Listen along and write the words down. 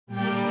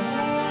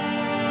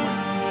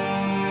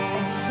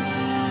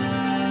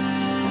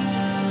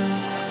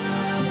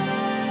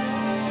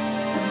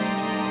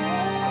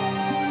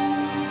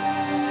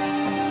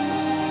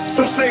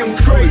Some say I'm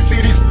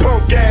crazy, these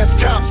punk ass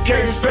cops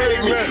can't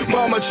fade me.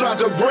 Mama tried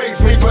to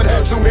raise me but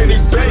had too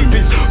many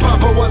babies.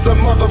 Papa was a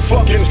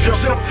motherfucking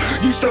joke.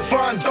 Used to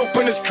find dope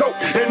in his coat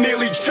and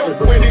nearly choke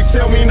when he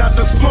tell me not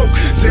to smoke.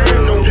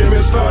 Damn, don't get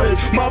me started.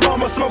 My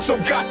mama smoked so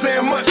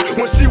goddamn much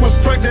when she was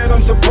pregnant,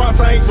 I'm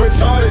surprised I ain't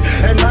retarded.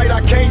 At night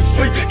I can't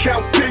sleep,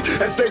 count pig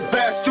as they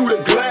bash through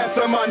the glass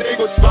of my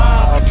neighbor's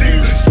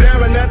 5D.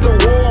 Staring at the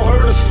wall,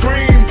 heard a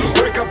scream.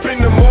 Wake up in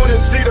the morning,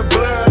 see the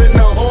blood in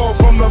the hall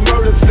from the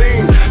murder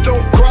scene.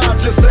 Don't cry,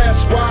 just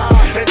ask why,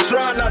 and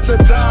try not to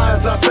die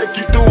as I take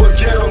you through a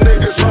ghetto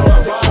niggas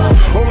lullaby.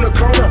 On the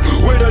corner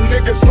where the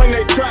niggas sling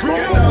they crack and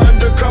the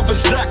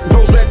undercovers jack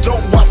those that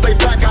don't watch they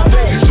back. I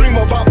daydream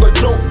about the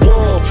dope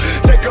world.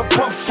 Take a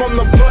puff from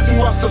the blunt and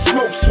watch the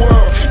smoke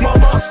swirl. My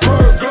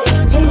Mossberg goes,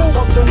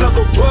 pumps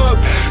another plug.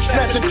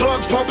 Snatching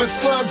plugs, pumping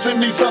slugs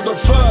and these other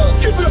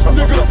thugs.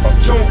 Nigga,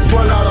 don't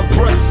run out of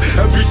breath.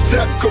 Every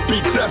step could be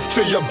death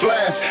to your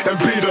blast and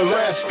be the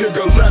last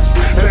nigga left.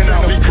 And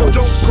I'll be cool.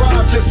 Don't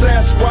cry, just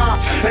ask why,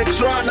 and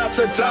try not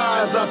to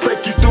die as I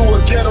take you through a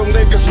ghetto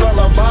niggas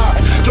lullaby.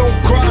 Don't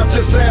cry,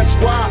 just ask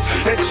why,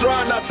 and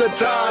try not to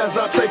die as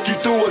I take you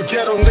through a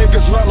ghetto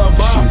niggas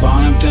lullaby.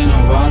 Καμπάνεμ την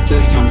οβάτε,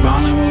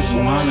 καμπάνεμ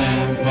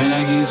ουζουμάνεμ.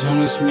 Μενεγείς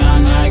όλες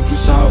μιάνε,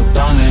 άκους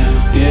αουτάνεμ.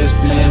 Πιες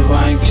την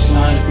ερβάιν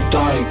κισάνε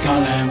κουτάρι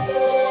κάνεμ.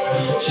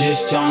 Σεις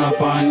ջանը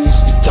պայնիս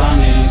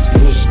կտանիս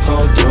Լուս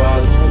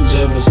կոտված,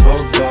 ջևս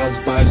հոտված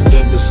Բայց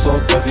ջևդս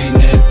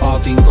հոտավիներ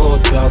ատին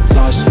կոտված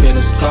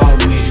Աշվերս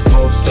կալմիր,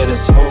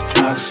 փոստերս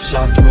հոգնակ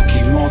Շատ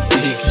հոգի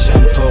մոտիկ,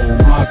 չեմ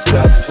թողում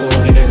ակրած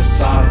Փողերս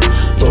ալ,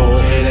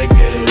 տողերը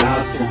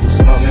գերած Ոնց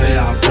լավեր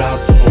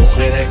ապրած,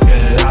 փողերը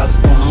գերած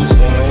Ոնց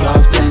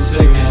վերավ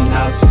տենսը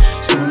գնաց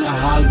Սունը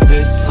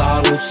հալվեց,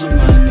 սարուցը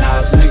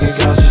մնաց Մեկը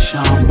գաշի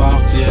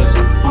շամբաղ ես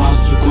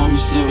Աստու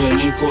կոմիս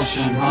նվերնիր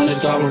կոշեմ Հաներ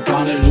կավոր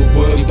պաներ ու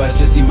բոյ Բայց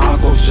էդ իմ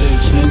ակով չեր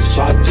Չենց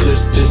շատ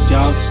չես տես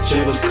յաս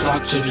Չևս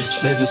ծակ չեր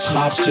Չվևս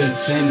խաղ չեր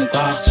Ձենը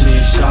տաղ չի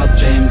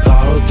Շատ եմ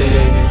կարոտ է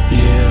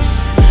Ես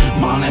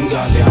Մանեմ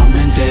գալի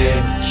ամեն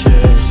դեպ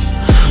Ես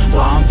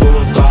Վան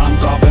որ կարամ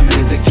կապեմ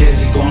հետը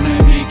քեզի գոնե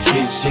մի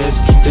քիչ Ես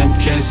գիտեմ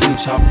քեզ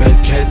ինչ ապել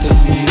Քետս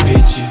մի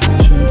վիճի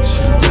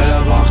Դերա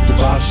վաղթը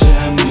վաբշե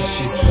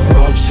հմիչի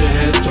Ոբշե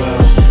հետո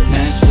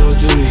Նես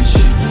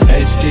սոդուրիչի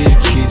Այդ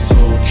դիրքից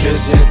որ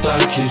քեզ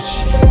հետարկիր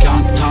չի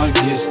Կյանք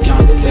թարգես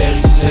կյանք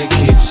տեղիս է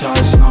քիչ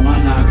Այս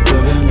նամանակ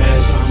տվեմ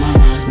ես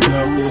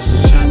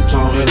Գողուսը չեն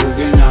թողելու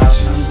գնաս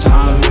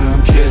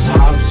Տարում քեզ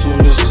հարցու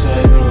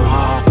լսելու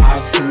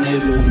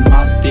Հարցնելու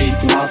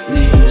մատիկ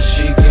մատնի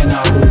Շի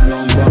գնալու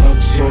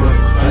լոմբարացորը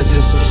Այս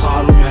ես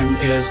ուսարում եմ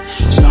քեզ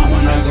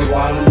Չնամանակը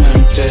վարում